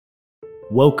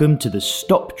Welcome to the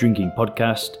Stop Drinking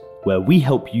podcast, where we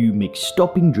help you make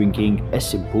stopping drinking a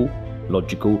simple,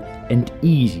 logical, and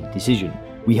easy decision.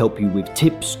 We help you with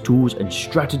tips, tools, and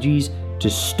strategies to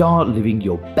start living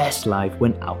your best life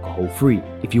when alcohol-free.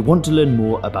 If you want to learn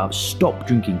more about Stop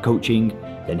Drinking coaching,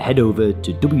 then head over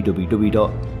to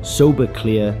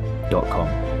www.soberclear.com.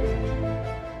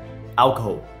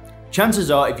 Alcohol.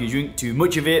 Chances are, if you drink too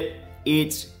much of it,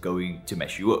 it's going to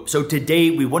mess you up. So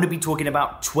today we want to be talking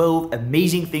about 12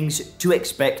 amazing things to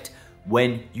expect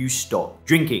when you stop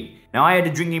drinking. Now, I had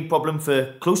a drinking problem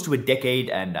for close to a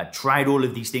decade, and I tried all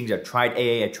of these things. I tried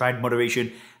AA, I tried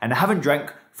moderation, and I haven't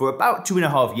drank for about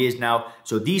 2.5 years now.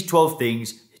 So these 12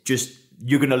 things,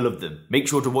 you're gonna love them. Make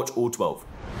sure to watch all 12.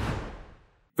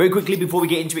 Very quickly before we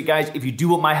get into it, guys, if you do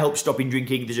want my help stopping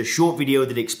drinking, there's a short video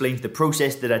that explains the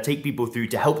process that I take people through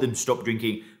to help them stop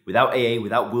drinking without AA,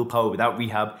 without willpower, without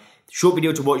rehab. Short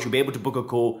video to watch, you'll be able to book a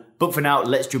call. But for now,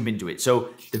 let's jump into it. So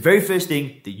the very first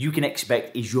thing that you can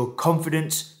expect is your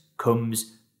confidence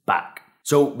comes back.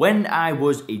 So when I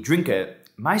was a drinker,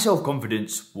 my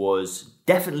self-confidence was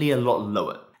definitely a lot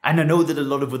lower. And I know that a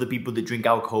lot of other people that drink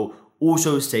alcohol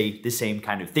also say the same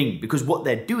kind of thing, because what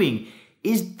they're doing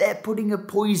is they're putting a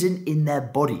poison in their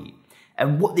body.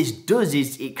 And what this does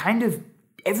is it kind of,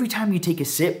 every time you take a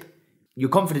sip, your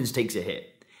confidence takes a hit.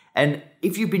 And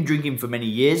if you've been drinking for many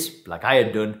years, like I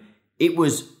had done, it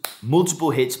was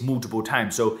multiple hits, multiple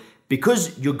times. So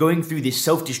because you're going through this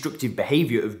self-destructive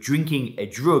behavior of drinking a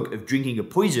drug, of drinking a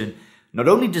poison, not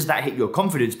only does that hit your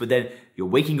confidence, but then you're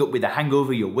waking up with a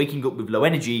hangover, you're waking up with low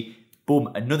energy, boom,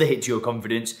 another hit to your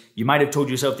confidence. You might have told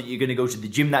yourself that you're going to go to the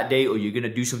gym that day, or you're going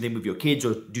to do something with your kids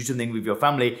or do something with your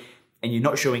family, and you're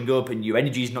not showing up and your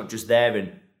energy is not just there,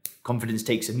 and confidence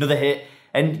takes another hit.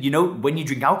 And you know, when you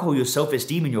drink alcohol, your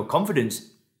self-esteem and your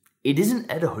confidence, it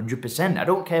isn't at 100%. I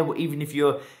don't care even if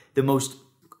you're the most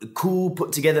cool,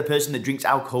 put together person that drinks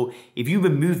alcohol, if you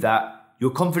remove that,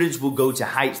 your confidence will go to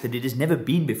heights that it has never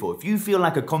been before. If you feel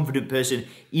like a confident person,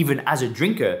 even as a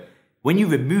drinker, when you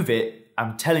remove it,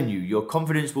 I'm telling you, your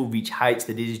confidence will reach heights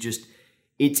that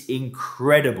it's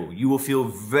incredible. You will feel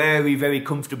very, very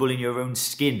comfortable in your own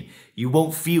skin. You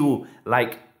won't feel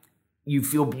like you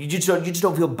just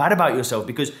don't feel bad about yourself,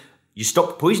 because you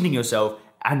stop poisoning yourself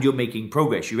and you're making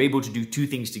progress. You're able to do two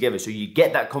things together. So you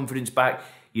get that confidence back.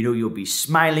 You know, you'll be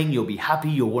smiling, you'll be happy,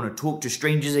 you'll want to talk to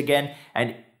strangers again.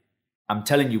 And I'm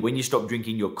telling you, when you stop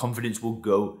drinking, your confidence will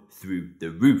go through the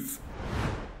roof.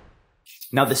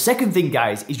 Now, the second thing,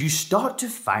 guys, is you start to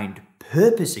find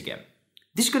purpose again.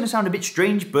 This is going to sound a bit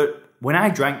strange, but when I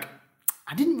drank,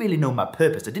 I didn't really know my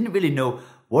purpose. I didn't really know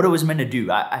what I was meant to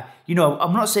do.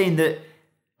 I'm not saying that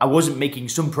I wasn't making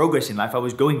some progress in life. I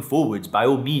was going forwards by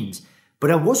all means,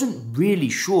 but I wasn't really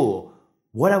sure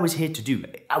what I was here to do.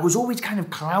 I was always kind of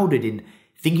clouded in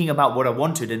thinking about what I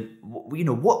wanted and,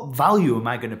 what value am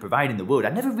I going to provide in the world? I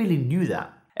never really knew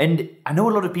that. And I know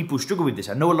a lot of people struggle with this.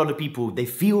 I know a lot of people, they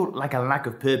feel like a lack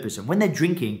of purpose. And when they're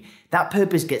drinking, that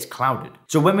purpose gets clouded.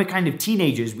 So when we're kind of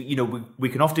teenagers, we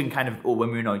can often or when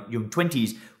we're in our young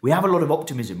 20s, we have a lot of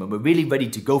optimism and we're really ready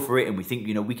to go for it. And we think,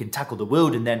 we can tackle the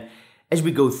world. And then as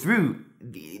we go through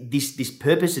this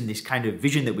purpose and this kind of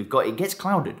vision that we've got, it gets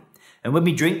clouded. And when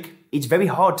we drink, it's very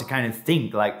hard to kind of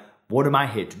think like, what am I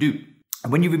here to do?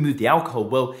 And when you remove the alcohol,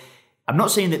 well, I'm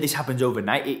not saying that this happens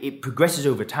overnight. It progresses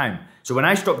over time. So when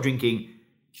I stopped drinking,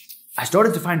 I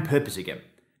started to find purpose again.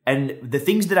 And the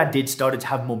things that I did started to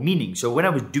have more meaning. So when I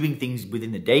was doing things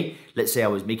within the day, let's say I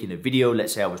was making a video,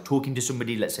 let's say I was talking to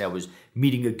somebody, let's say I was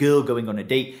meeting a girl, going on a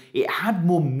date, it had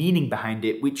more meaning behind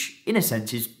it, which in a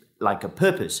sense is like a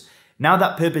purpose. Now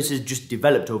that purpose has just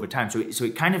developed over time. So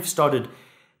it kind of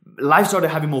life started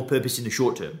having more purpose in the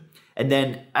short term. And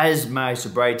then as my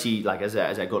sobriety, as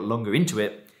I got longer into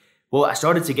it, well, I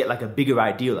started to get like a bigger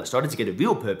ideal. I started to get a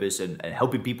real purpose and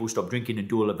helping people stop drinking and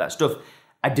do all of that stuff.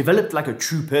 I developed like a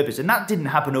true purpose, and that didn't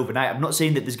happen overnight. I'm not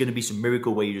saying that there's going to be some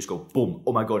miracle where you just go, boom,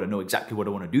 oh my God, I know exactly what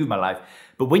I want to do with my life.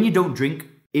 But when you don't drink,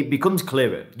 it becomes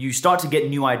clearer. You start to get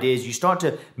new ideas. You start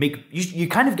to you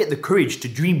kind of get the courage to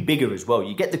dream bigger as well.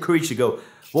 You get the courage to go,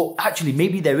 well, actually,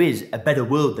 maybe there is a better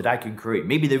world that I can create.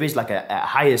 Maybe there is like a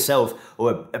higher self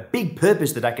or a big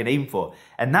purpose that I can aim for.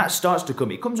 And that starts to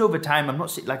come. It comes over time. I'm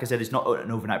not, like I said, it's not an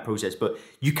overnight process, but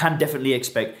you can definitely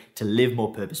expect to live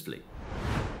more purposefully.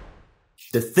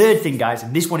 The third thing, guys,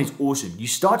 and this one is awesome, you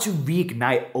start to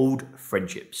reignite old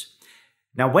friendships.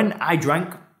 Now, when I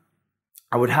drank,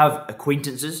 I would have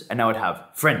acquaintances and I would have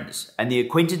friends. And the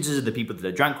acquaintances are the people that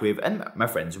I drank with, and my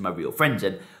friends are my real friends.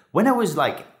 And when I was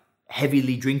like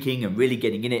heavily drinking and really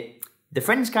getting in it, the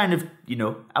friends kind of,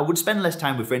 I would spend less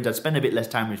time with friends, I'd spend a bit less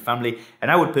time with family, and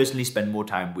I would personally spend more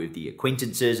time with the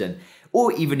acquaintances,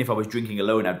 or even if I was drinking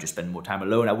alone, I'd just spend more time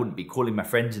alone. I wouldn't be calling my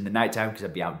friends in the nighttime because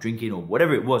I'd be out drinking or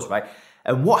whatever it was, right?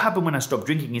 And what happened when I stopped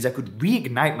drinking is I could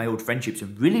reignite my old friendships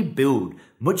and really build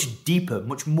much deeper,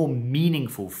 much more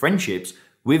meaningful friendships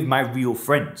with my real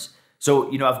friends.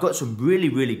 So, I've got some really,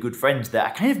 really good friends that I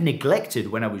kind of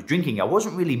neglected when I was drinking. I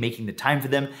wasn't really making the time for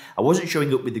them. I wasn't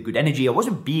showing up with the good energy. I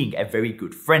wasn't being a very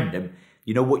good friend.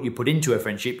 And what you put into a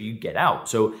friendship, you get out.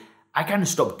 So I kind of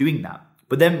stopped doing that.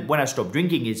 But then when I stopped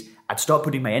drinking I'd start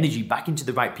putting my energy back into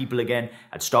the right people again.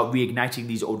 I'd start reigniting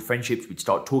these old friendships. We'd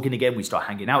start talking again. We'd start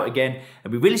hanging out again.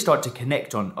 And we really start to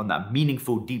connect on that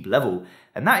meaningful, deep level.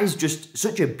 And that is just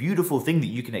such a beautiful thing that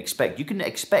you can expect. You can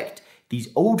expect these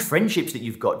old friendships that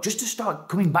you've got just to start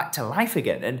coming back to life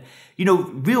again. And,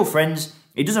 real friends,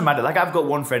 it doesn't matter. Like, I've got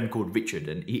one friend called Richard,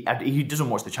 and he doesn't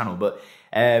watch the channel, but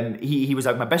he was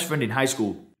like my best friend in high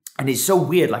school. And it's so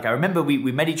weird. Like, I remember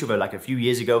we met each other like a few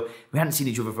years ago. We hadn't seen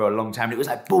each other for a long time. And it was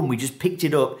like, boom, we just picked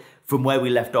it up from where we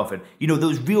left off. And,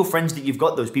 those real friends that you've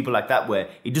got, those people like that, where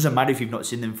it doesn't matter if you've not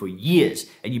seen them for years,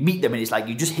 and you meet them and it's like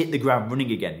you just hit the ground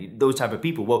running again. Those type of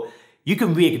people. Well, you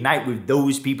can reignite with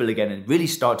those people again and really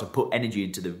start to put energy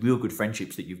into the real good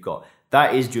friendships that you've got.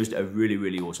 That is just a really,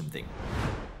 really awesome thing.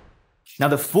 Now,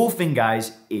 the fourth thing,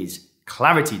 guys, is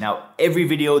clarity. Now, every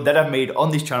video that I've made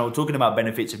on this channel talking about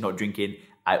benefits of not drinking,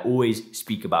 I always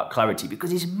speak about clarity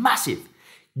because it's massive.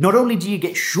 Not only do you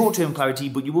get short-term clarity,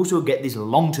 but you also get this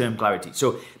long-term clarity.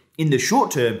 So in the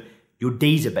short term, your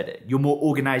days are better. You're more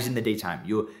organized in the daytime.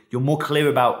 You're more clear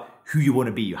about who you want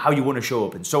to be, how you want to show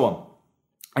up, and so on.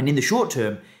 And in the short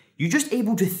term, you're just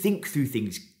able to think through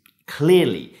things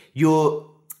clearly.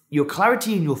 Your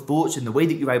clarity in your thoughts and the way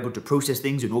that you're able to process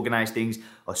things and organize things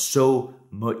are so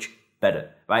much better,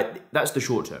 right? That's the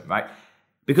short term, right?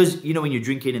 Because, when you're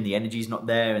drinking and the energy's not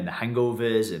there and the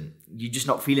hangovers and you're just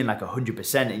not feeling like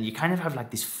 100% and you kind of have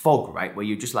like this fog, right? Where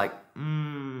you're just like,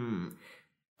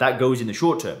 that goes in the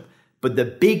short term. But the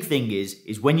big thing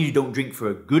is when you don't drink for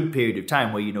a good period of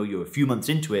time where, you're a few months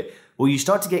into it, well, you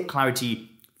start to get clarity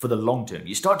for the long term.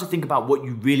 You start to think about what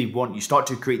you really want. You start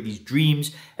to create these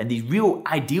dreams and these real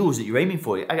ideals that you're aiming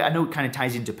for. I know it kind of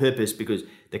ties into purpose because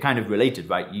they're kind of related,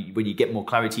 right? When you get more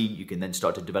clarity, you can then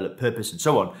start to develop purpose and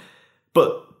so on.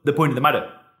 But the point of the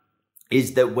matter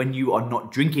is that when you are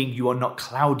not drinking, you are not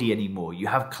cloudy anymore. You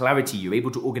have clarity. You're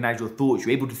able to organize your thoughts.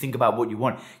 You're able to think about what you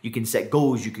want. You can set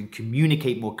goals. You can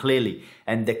communicate more clearly.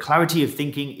 And the clarity of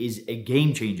thinking is a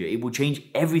game changer. It will change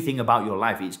everything about your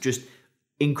life. It's just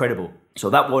incredible. So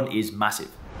that one is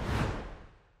massive.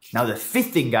 Now, the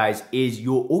fifth thing, guys, is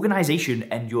your organization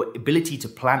and your ability to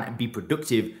plan and be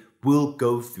productive will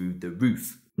go through the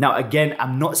roof. Now, again,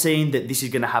 I'm not saying that this is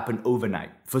going to happen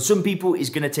overnight. For some people, it's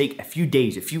going to take a few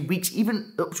days, a few weeks,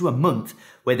 even up to a month,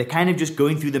 where they're kind of just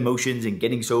going through the motions and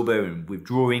getting sober and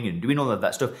withdrawing and doing all of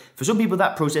that stuff. For some people,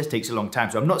 that process takes a long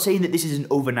time. So I'm not saying that this is an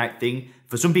overnight thing.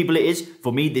 For some people, it is.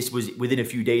 For me, this was within a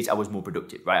few days, I was more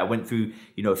productive, right? I went through,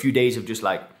 a few days of just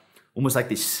like, almost like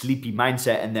this sleepy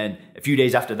mindset. And then a few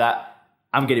days after that,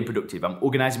 I'm getting productive. I'm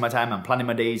organizing my time. I'm planning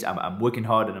my days. I'm working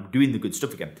hard and I'm doing the good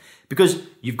stuff again because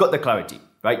you've got the clarity,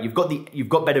 right? You've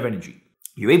got better energy.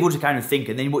 You're able to kind of think,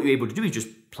 and then what you're able to do is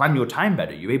just plan your time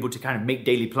better. You're able to kind of make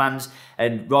daily plans,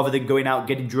 and rather than going out,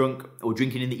 getting drunk or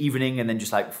drinking in the evening and then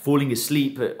just like falling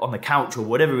asleep on the couch or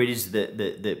whatever it is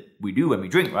that we do when we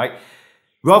drink, right?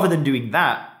 Rather than doing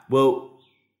that, well,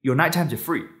 your night times are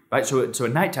free, right? So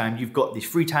at nighttime, you've got this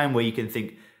free time where you can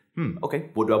think, okay,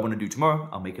 what do I want to do tomorrow?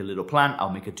 I'll make a little plan. I'll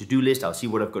make a to-do list. I'll see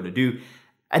what I've got to do.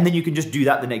 And then you can just do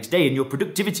that the next day. And your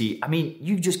productivity,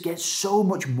 you just get so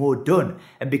much more done.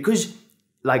 And because,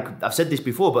 like I've said this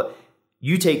before, but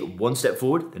you take one step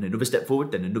forward, then another step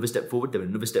forward, then another step forward, then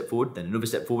another step forward, then another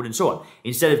step forward, and so on.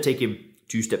 Instead of taking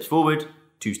 2 steps forward,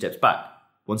 2 steps back,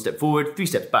 1 step forward, 3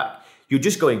 steps back. You're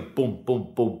just going boom,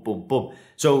 boom, boom, boom, boom.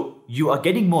 So you are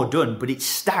getting more done, but it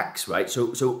stacks, right?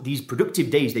 So these productive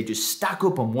days, they just stack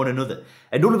up on one another.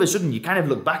 And all of a sudden, you kind of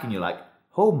look back and you're like,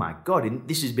 oh my God, and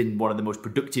this has been one of the most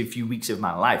productive few weeks of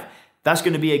my life. That's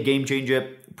going to be a game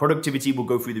changer. Productivity will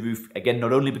go through the roof. Again,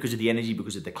 not only because of the energy,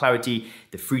 because of the clarity,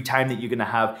 the free time that you're going to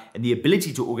have, and the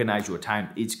ability to organize your time.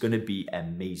 It's going to be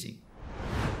amazing.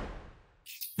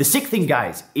 The sixth thing,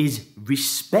 guys, is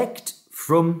respect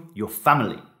from your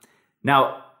family.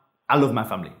 Now, I love my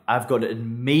family. I've got an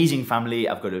amazing family.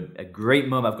 I've got a great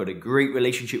mum. I've got a great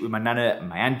relationship with my nana and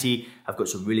my auntie. I've got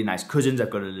some really nice cousins.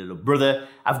 I've got a little brother.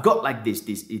 I've got like this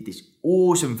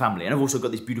awesome family. And I've also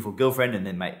got this beautiful girlfriend and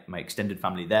then my extended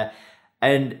family there.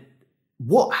 And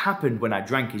what happened when I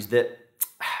drank is that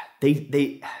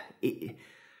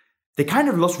they kind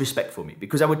of lost respect for me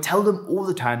because I would tell them all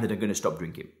the time that I'm going to stop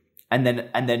drinking. And then,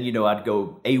 I'd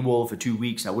go AWOL for 2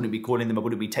 weeks and I wouldn't be calling them, I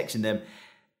wouldn't be texting them.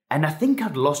 And I think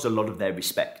I'd lost a lot of their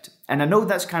respect. And I know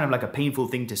that's kind of like a painful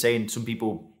thing to say, and some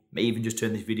people may even just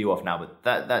turn this video off now, but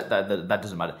that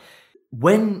doesn't matter.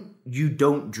 When you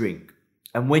don't drink,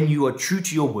 and when you are true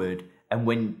to your word, and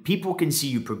when people can see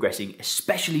you progressing,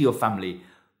 especially your family,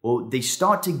 well, they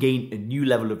start to gain a new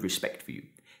level of respect for you.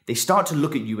 They start to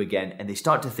look at you again, and they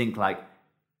start to think like,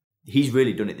 he's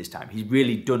really done it this time. He's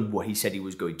really done what he said he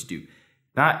was going to do.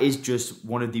 That is just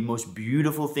one of the most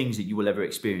beautiful things that you will ever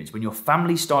experience. When your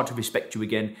family start to respect you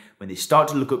again, when they start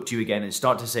to look up to you again and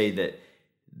start to say that,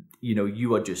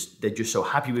 they're just so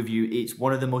happy with you. It's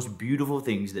one of the most beautiful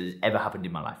things that has ever happened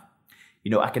in my life.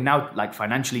 I can now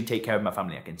financially take care of my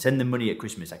family. I can send them money at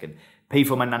Christmas. I can pay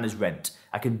for my nana's rent.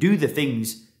 I can do the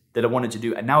things that I wanted to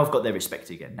do. And now I've got their respect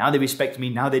again. Now they respect me.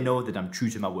 Now they know that I'm true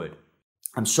to my word.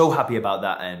 I'm so happy about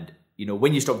that. And,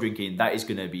 when you stop drinking, that is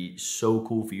going to be so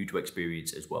cool for you to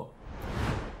experience as well.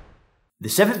 The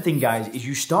seventh thing, guys, is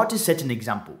you start to set an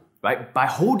example, right? By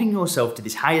holding yourself to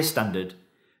this higher standard,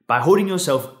 by holding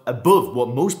yourself above what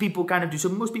most people kind of do. So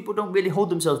most people don't really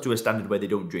hold themselves to a standard where they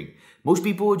don't drink. Most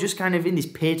people are just kind of in this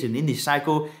pit and in this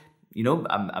cycle.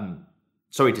 I'm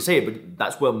sorry to say it, but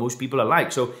that's what most people are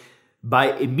like. So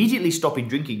by immediately stopping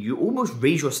drinking, you almost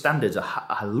raise your standards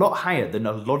a lot higher than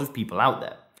a lot of people out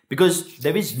there. Because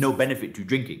there is no benefit to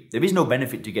drinking. There is no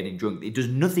benefit to getting drunk. It does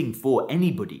nothing for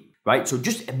anybody, right? So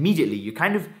just immediately, you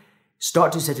kind of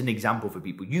start to set an example for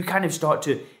people. You kind of start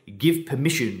to give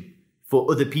permission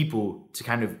for other people to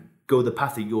kind of go the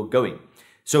path that you're going.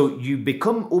 So you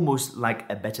become almost like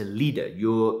a better leader.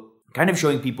 You're kind of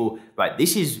showing people, right,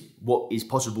 this is what is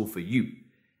possible for you.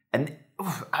 And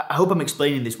I hope I'm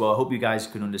explaining this well. I hope you guys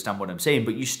can understand what I'm saying.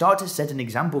 But you start to set an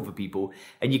example for people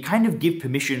and you kind of give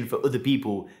permission for other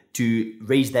people to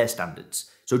raise their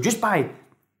standards. So just by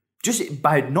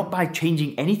not by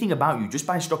changing anything about you, just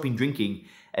by stopping drinking,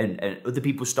 and other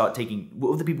people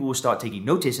will start taking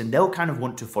notice, and they'll kind of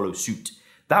want to follow suit.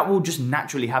 That will just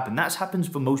naturally happen. That happens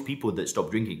for most people that stop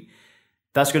drinking.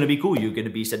 That's going to be cool. You're going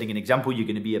to be setting an example. You're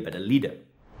going to be a better leader.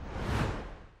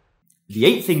 The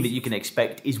eighth thing that you can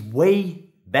expect is way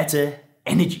better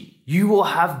energy. You will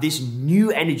have this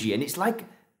new energy, and it's like,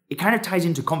 it kind of ties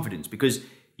into confidence, because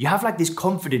you have like this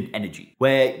confident energy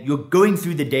where you're going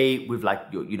through the day with like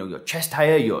your chest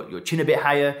higher, your chin a bit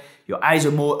higher, your eyes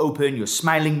are more open, you're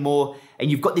smiling more,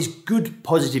 and you've got this good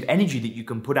positive energy that you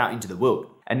can put out into the world.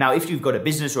 And now if you've got a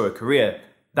business or a career,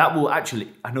 that will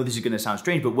actually, I know this is going to sound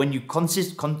strange, but when you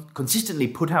consistently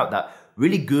put out that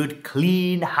really good,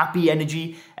 clean, happy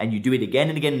energy, and you do it again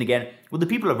and again and again, well, the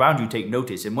people around you take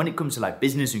notice. And when it comes to like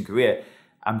business and career,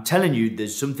 I'm telling you,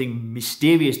 there's something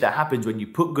mysterious that happens when you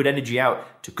put good energy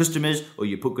out to customers or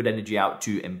you put good energy out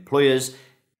to employers.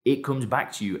 It comes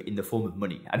back to you in the form of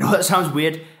money. I know that sounds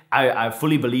weird. I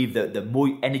fully believe that the more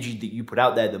energy that you put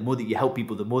out there, the more that you help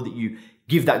people, the more that you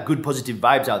give that good positive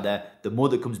vibes out there, the more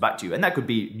that comes back to you. And that could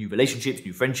be new relationships,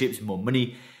 new friendships, more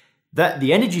money. That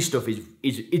the energy stuff is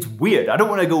it's weird. I don't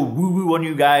want to go woo-woo on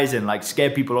you guys and like scare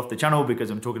people off the channel because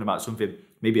I'm talking about something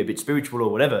maybe a bit spiritual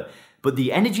or whatever. But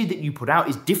the energy that you put out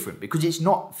is different because it's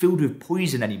not filled with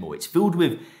poison anymore. It's filled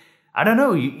with, I don't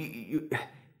know,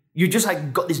 you just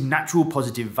like got this natural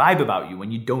positive vibe about you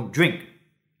when you don't drink.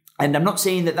 And I'm not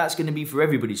saying that that's going to be for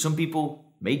everybody. Some people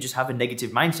may just have a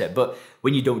negative mindset, but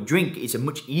when you don't drink, it's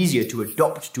much easier to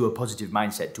adopt to a positive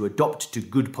mindset, to adopt to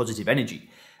good positive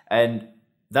energy. And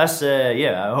that's,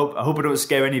 I hope I don't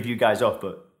scare any of you guys off,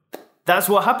 but that's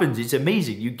what happens. It's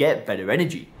amazing. You get better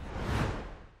energy.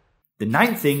 The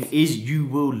ninth thing is you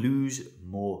will lose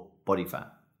more body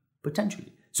fat,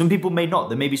 potentially. Some people may not.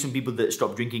 There may be some people that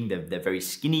stop drinking. They're very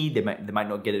skinny. They might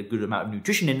not get a good amount of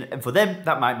nutrition in. And for them,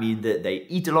 that might mean that they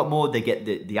eat a lot more. They get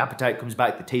the appetite comes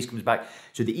back, the taste comes back.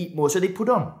 So they eat more. So they put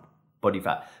on body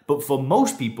fat. But for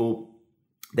most people,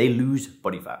 they lose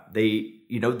body fat.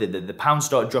 The pounds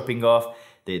start dropping off.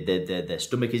 Their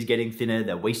stomach is getting thinner,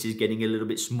 their waist is getting a little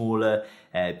bit smaller,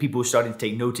 people are starting to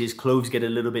take notice, clothes get a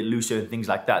little bit looser and things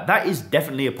like that. That is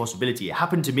definitely a possibility. It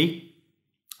happened to me.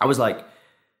 I was like,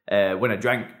 when I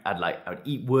drank, I would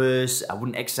eat worse, I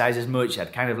wouldn't exercise as much,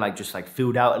 I'd kind of like just like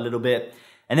filled out a little bit.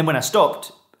 And then when I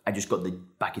stopped, I just got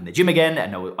back in the gym again,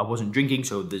 and I wasn't drinking,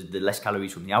 so there's the less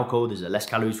calories from the alcohol, there's the less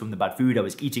calories from the bad food, I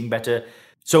was eating better.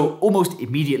 So almost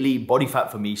immediately, body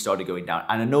fat for me started going down.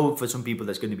 And I know for some people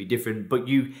that's going to be different, but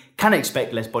you can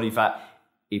expect less body fat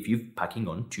if you're packing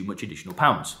on too much additional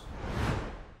pounds.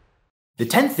 The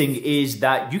 10th thing is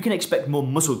that you can expect more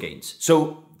muscle gains.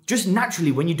 So just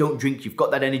naturally, when you don't drink, you've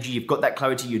got that energy, you've got that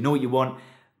clarity, you know what you want.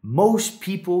 most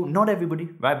people, not everybody,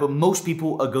 right? But most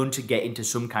people are going to get into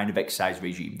some kind of exercise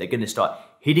regime. They're going to start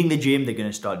hitting the gym. They're going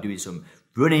to start doing some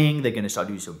running. They're going to start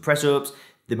doing some press-ups.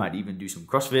 They might even do some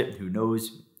CrossFit. Who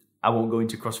knows? I won't go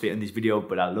into CrossFit in this video,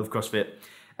 but I love CrossFit.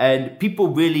 And people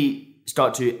really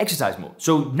start to exercise more.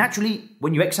 So naturally,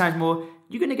 when you exercise more,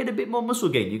 you're going to get a bit more muscle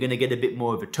gain. You're going to get a bit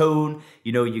more of a tone.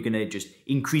 You know, you're going to just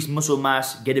increase muscle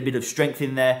mass, get a bit of strength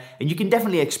in there. And you can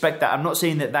definitely expect that. I'm not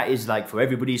saying that that is like for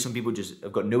everybody. Some people just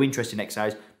have got no interest in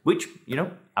exercise, which, you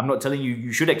know, I'm not telling you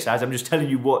you should exercise. I'm just telling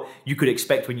you what you could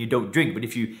expect when you don't drink. But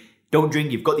if you don't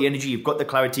drink, you've got the energy, you've got the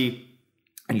clarity,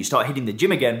 and you start hitting the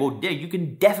gym again, well, yeah, you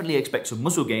can definitely expect some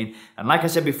muscle gain. And like I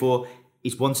said before,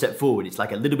 it's one step forward. It's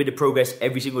like a little bit of progress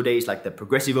every single day. It's like the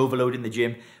progressive overload in the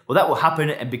gym. Well, that will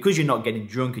happen. And because you're not getting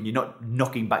drunk and you're not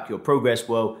knocking back your progress,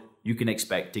 well, you can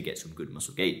expect to get some good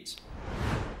muscle gains.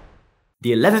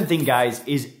 The 11th thing, guys,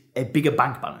 is a bigger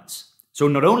bank balance. So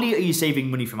not only are you saving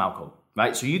money from alcohol,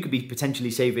 right? So you could be potentially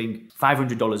saving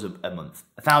 $500 a month,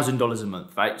 $1,000 a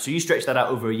month, right? So you stretch that out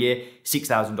over a year,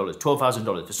 $6,000,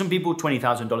 $12,000. For some people,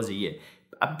 $20,000 a year.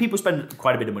 People spend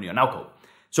quite a bit of money on alcohol.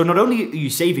 So not only are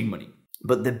you saving money,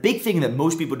 but the big thing that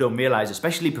most people don't realize,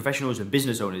 especially professionals and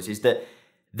business owners, is that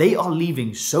they are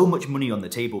leaving so much money on the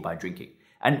table by drinking.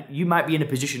 And you might be in a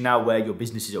position now where your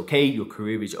business is okay, your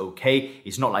career is okay.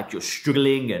 It's not like you're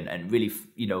struggling and really,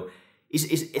 you know,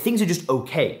 things are just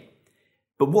okay.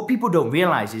 But what people don't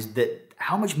realize is that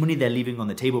how much money they're leaving on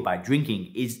the table by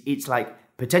drinking it's like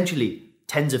potentially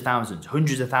tens of thousands,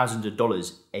 hundreds of thousands of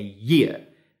dollars a year.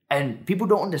 And people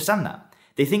don't understand that.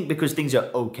 They think because things are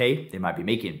okay, they might be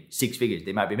making 6 figures,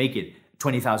 they might be making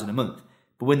 $20,000 a month.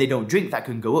 But when they don't drink, that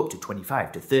can go up to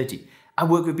 25 to 30. I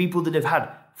work with people that have had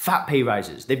fat pay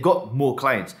rises. They've got more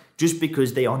clients just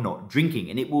because they are not drinking,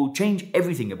 and it will change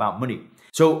everything about money.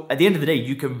 So at the end of the day,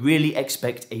 you can really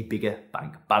expect a bigger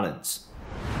bank balance.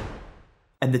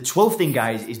 And the 12th thing,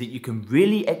 guys, is that you can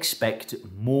really expect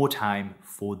more time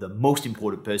for the most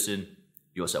important person,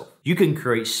 yourself. You can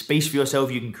create space for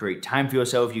yourself. You can create time for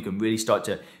yourself. You can really start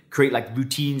to create like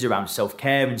routines around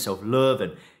self-care and self-love.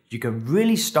 And you can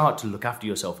really start to look after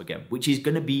yourself again, which is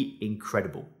going to be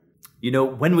incredible. You know,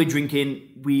 when we're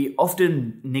drinking, we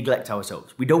often neglect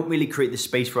ourselves. We don't really create the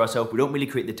space for ourselves. We don't really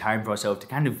create the time for ourselves to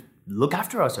kind of look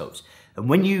after ourselves. And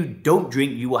when you don't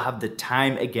drink, you will have the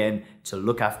time again to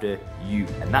look after you.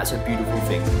 And that's a beautiful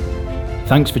thing.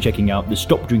 Thanks for checking out the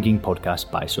Stop Drinking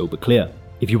podcast by Sober Clear.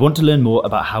 If you want to learn more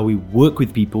about how we work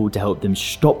with people to help them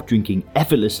stop drinking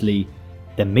effortlessly,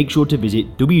 then make sure to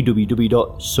visit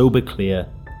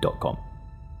www.soberclear.com.